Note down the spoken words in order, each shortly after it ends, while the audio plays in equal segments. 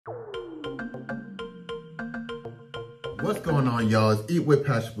What's going on, y'all? It's Eat with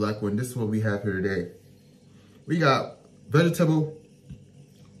Pastor Blackwood, and this is what we have here today. We got vegetable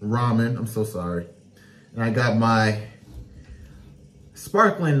ramen. I'm so sorry. And I got my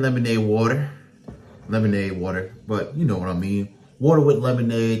sparkling lemonade water. But you know what I mean. Water with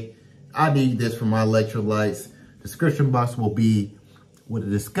lemonade. I need this for my electrolytes. Description box will be with a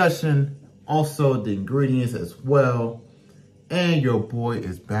discussion. Also, the ingredients as well. And your boy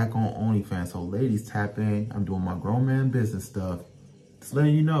is back on OnlyFans. So ladies, tap in. I'm doing my grown man business stuff. Just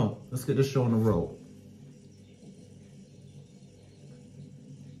letting you know. Let's get this show on the road.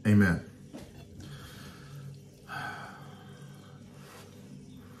 Amen.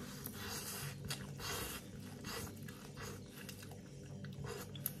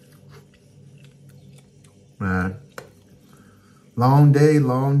 Man. Long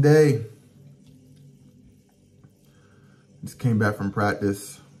day. Just came back from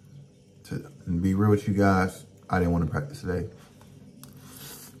practice. To be real with you guys, I didn't want to practice today.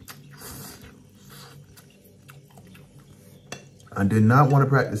 I did not want to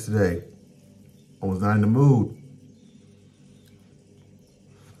practice today. I was not in the mood.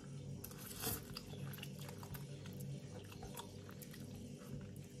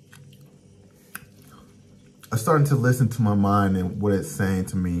 I started to listen to my mind and what it's saying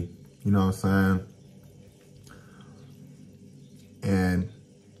to me. You know what I'm saying? And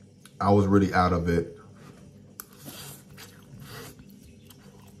I was really out of it.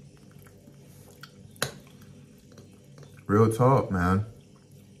 Real talk, man.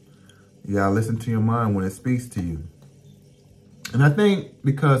 You gotta listen to your mind when it speaks to you. And I think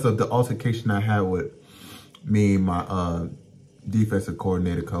because of the altercation I had with me and my defensive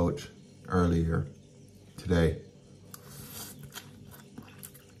coordinator coach earlier today,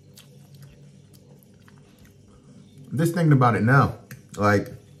 I'm just thinking about it now. Like,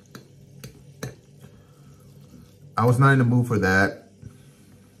 I was not in the mood for that.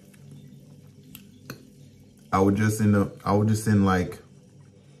 I was just in like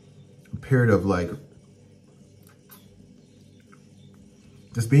a period of like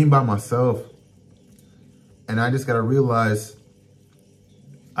just being by myself. And I just gotta realize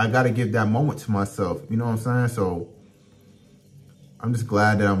I gotta give that moment to myself. You know what I'm saying? So I'm just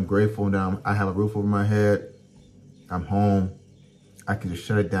glad that I'm grateful that I have a roof over my head. I'm home. I can just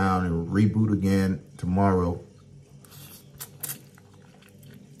shut it down and reboot again tomorrow.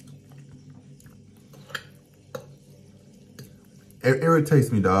 It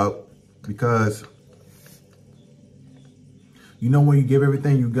irritates me, dog, because you know when you give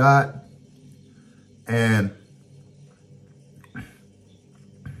everything you got and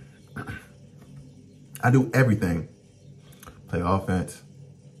I do everything. Play offense,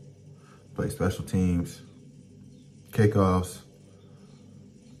 play special teams, kickoffs,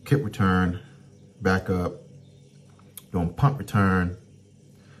 kick return, backup, doing punt return.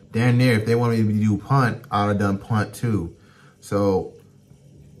 Damn near, if they wanted me to do punt, I'd have done punt too. So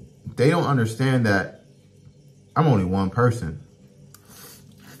they don't understand that I'm only one person.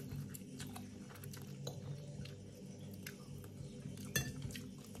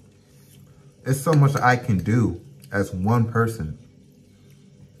 There's so much I can do as one person.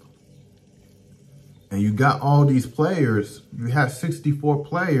 And you got all these players, you have 64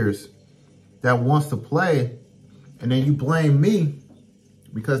 players that wants to play, and then you blame me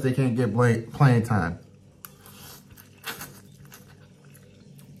because they can't get playing time.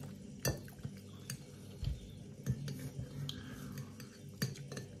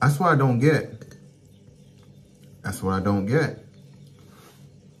 That's what I don't get. That's what I don't get.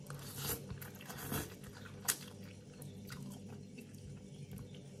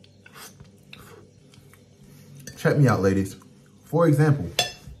 Check me out, ladies. For example,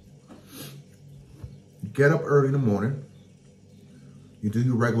 you get up early in the morning. You do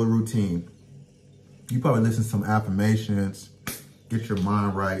your regular routine. You probably listen to some affirmations, get your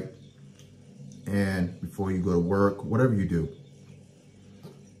mind right, and before you go to work, whatever you do.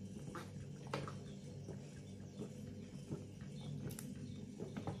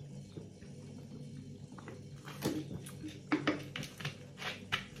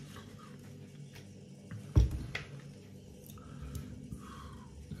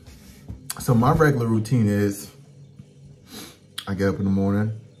 So my regular routine is I get up in the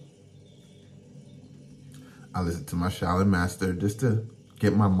morning, I listen to my Shaolin master just to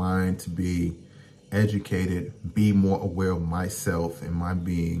get my mind to be educated, be more aware of myself and my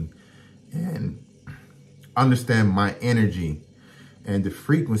being, and understand my energy and the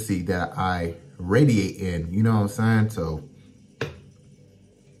frequency that I radiate in, you know what I'm saying? So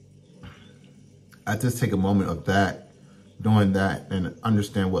I just take a moment of that, doing that, and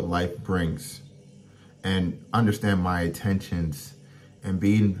understand what life brings. and understand my intentions and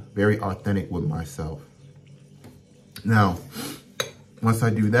being very authentic with myself. Now, once I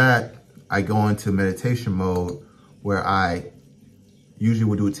do that, I go into meditation mode where I usually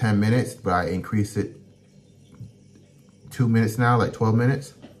would do 10 minutes, but I increase it 2 minutes now, like 12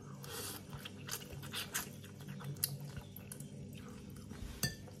 minutes.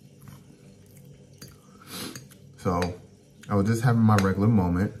 So I was just having my regular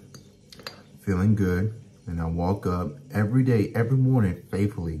moment, feeling good. And I walk up every day, every morning,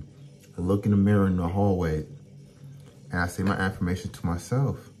 faithfully. I look in the mirror in the hallway and I say my affirmations to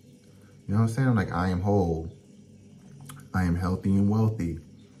myself. You know what I'm saying? I'm like, I am whole. I am healthy and wealthy.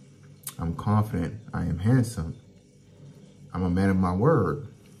 I'm confident. I am handsome. I'm a man of my word.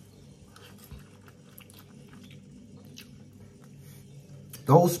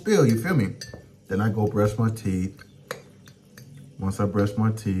 The whole spiel, you feel me? Then I go brush my teeth. Once I brush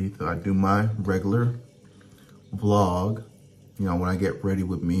my teeth, I do my regular vlog. You know, when I get ready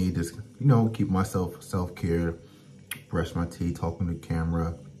with me, just, you know, keep myself self-care, brush my teeth, talking to the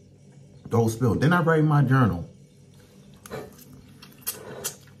camera. The whole spiel. Then I write my journal.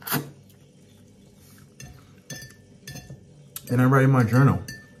 Then I write in my journal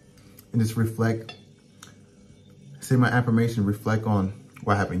and just reflect, say my affirmation, reflect on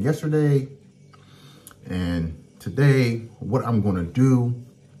what happened yesterday and today, what I'm gonna do,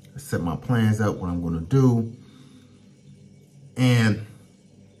 set my plans out, what I'm gonna do. And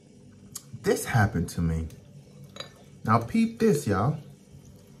this happened to me. Now peep this, y'all.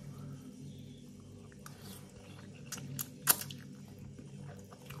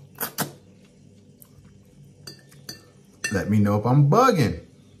 Let me know if I'm bugging.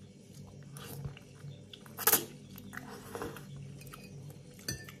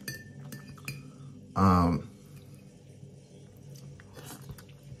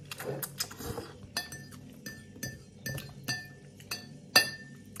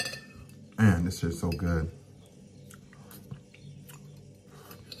 Man, this is so good.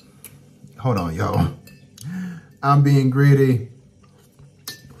 Hold on, y'all. I'm being greedy.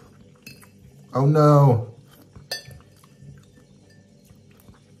 Oh no.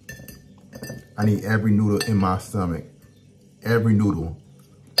 I need every noodle in my stomach. Every noodle.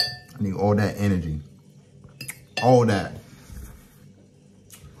 I need all that energy. All that.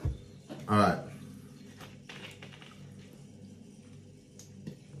 All right.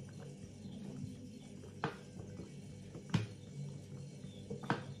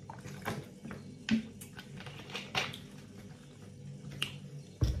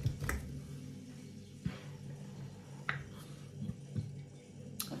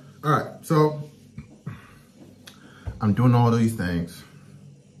 All right, so I'm doing all these things,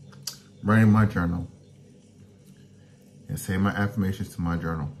 writing my journal, and saying my affirmations to my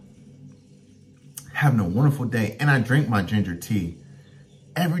journal. Having a wonderful day, and I drink my ginger tea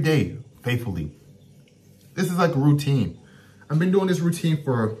every day, faithfully. This is like a routine. I've been doing this routine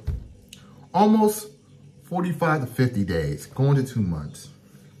for almost 45 to 50 days, going to 2 months.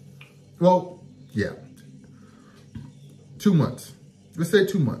 Well, yeah, 2 months. Let's say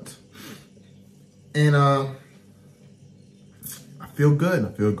 2 months. And I feel good. I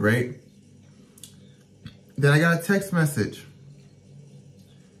feel great. Then I got a text message.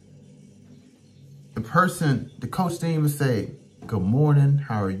 The coach didn't even say, good morning,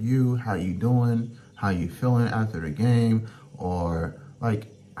 how are you? How you doing? How you feeling after the game? Or like,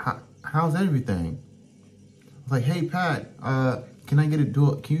 how's everything? I was like, hey Pat, can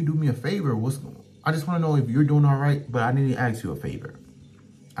you do me a favor? I just want to know if you're doing all right, but I need to ask you a favor.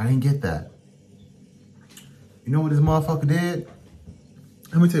 I didn't get that. You know what this motherfucker did?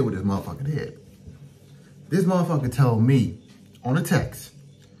 Let me tell you what this motherfucker did. This motherfucker told me on a text,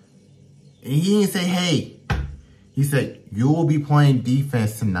 and he didn't say, hey. He said, you will be playing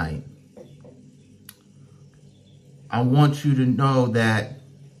defense tonight. I want you to know that.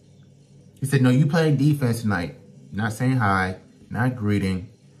 He said, no, you playing defense tonight. Not saying hi, not greeting.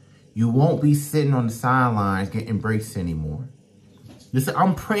 You won't be sitting on the sidelines getting breaks anymore. Listen,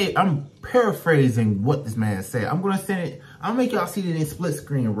 I'm paraphrasing what this man said. I'm going to send it. I'll make y'all see it in split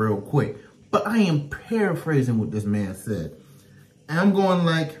screen real quick. But I am paraphrasing what this man said. And I'm going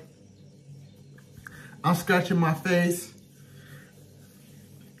like, I'm scratching my face.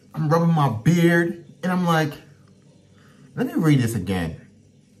 I'm rubbing my beard. And I'm like, let me read this again.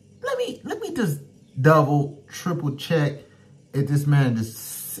 Let me just double, triple check if this man just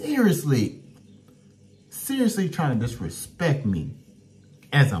seriously trying to disrespect me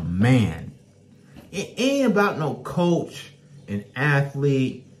as a man. It ain't about no coach and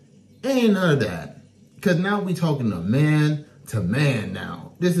athlete. Ain't none of that. Because now we talking to man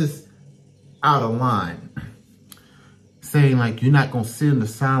now. This is out of line. Saying like, you're not going to sit in the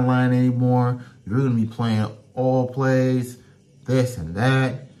sideline anymore. You're going to be playing all plays, this and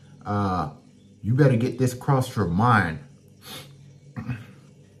that. You better get this across your mind.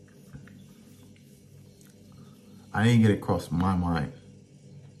 I didn't get it across my mind.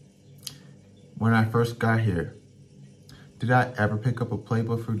 When I first got here, did I ever pick up a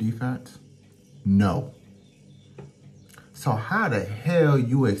playbook for defense? No. So how the hell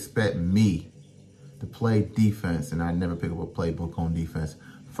you expect me to play defense and I never pick up a playbook on defense?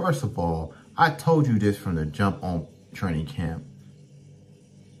 First of all, I told you this from the jump on training camp.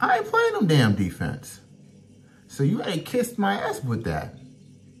 I ain't playing them damn defense. So you ain't kissed my ass with that.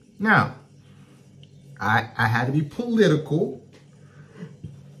 Now, I had to be political.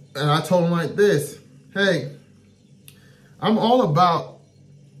 And I told him like this, hey, I'm all about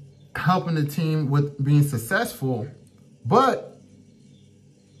helping the team with being successful, but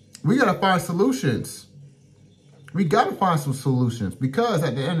we got to find solutions. We got to find some solutions because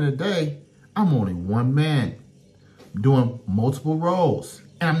at the end of the day, I'm only one man doing multiple roles.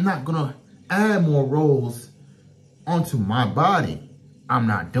 And I'm not going to add more roles onto my body. I'm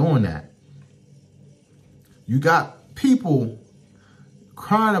not doing that. You got people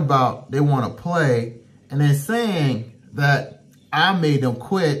crying about they want to play and then saying that I made them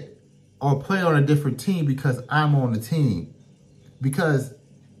quit or play on a different team because I'm on the team. Because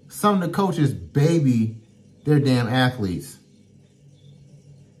some of the coaches baby their damn athletes.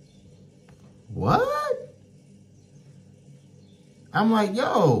 What? I'm like,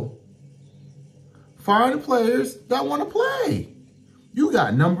 yo, find the players that want to play. You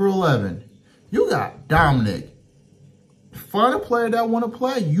got number 11. You got Dominic. Find a player that want to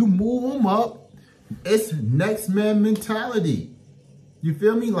play. You move them up. It's next man mentality. You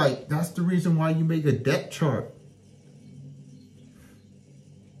feel me? Like, that's the reason why you make a depth chart.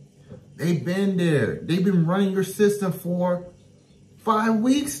 They've been there. They've been running your system for 5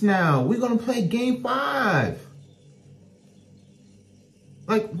 weeks now. We're going to play game 5.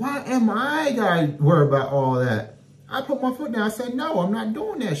 Like, why am I got to worry about all that? I put my foot down. I said, no, I'm not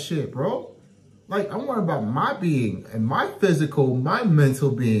doing that shit, bro. Like, I'm worried about my being and my physical, my mental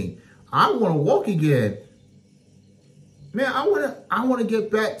being. I want to walk again. Man, I want to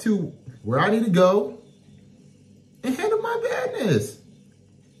get back to where I need to go and handle my business.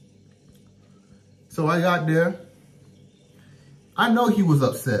 So I got there. I know he was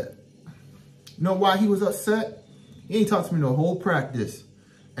upset. You know why he was upset? He ain't talked to me the whole practice,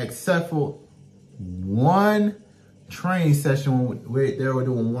 except for one training session where they were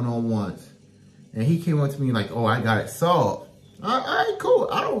doing one-on-ones. And he came up to me like, oh, I got it solved. All right, cool.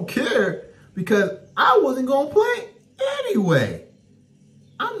 I don't care because I wasn't going to play anyway.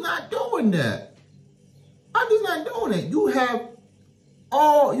 I'm not doing that. I'm just not doing it. You have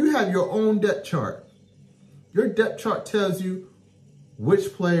your own depth chart. Your depth chart tells you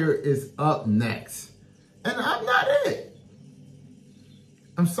which player is up next. And I'm not it.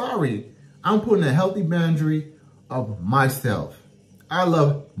 I'm sorry. I'm putting a healthy boundary of myself. I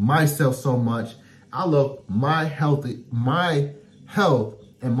love myself so much. I love my health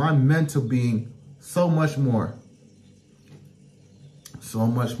and my mental being so much more. So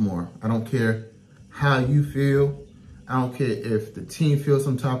much more. I don't care how you feel. I don't care if the team feels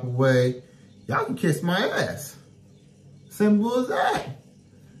some type of way. Y'all can kiss my ass. Simple as that.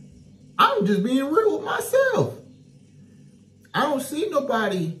 I'm just being real with myself. I don't see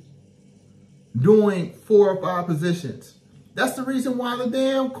nobody doing 4 or 5 positions. That's the reason why the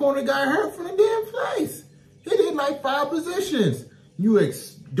damn corner got hurt from the damn place. He did like 5 positions.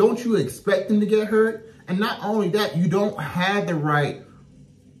 Don't you expect him to get hurt? And not only that, you don't have the right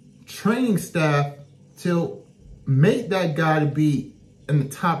training staff to make that guy to be in the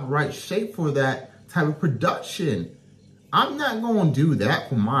top right shape for that type of production. I'm not going to do that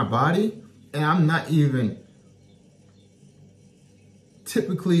for my body. And I'm not even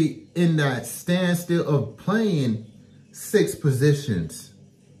typically in that standstill of playing 6 positions.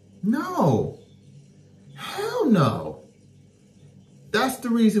 No. Hell no. That's the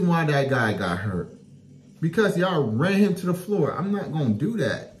reason why that guy got hurt. Because y'all ran him to the floor. I'm not going to do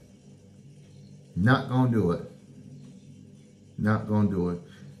that. Not going to do it. Not going to do it.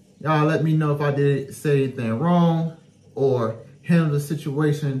 Y'all let me know if I did say anything wrong or handle the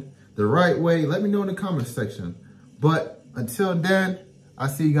situation the right way. Let me know in the comment section. But until then, I'll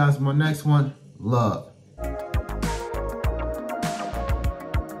see you guys in my next one. Love.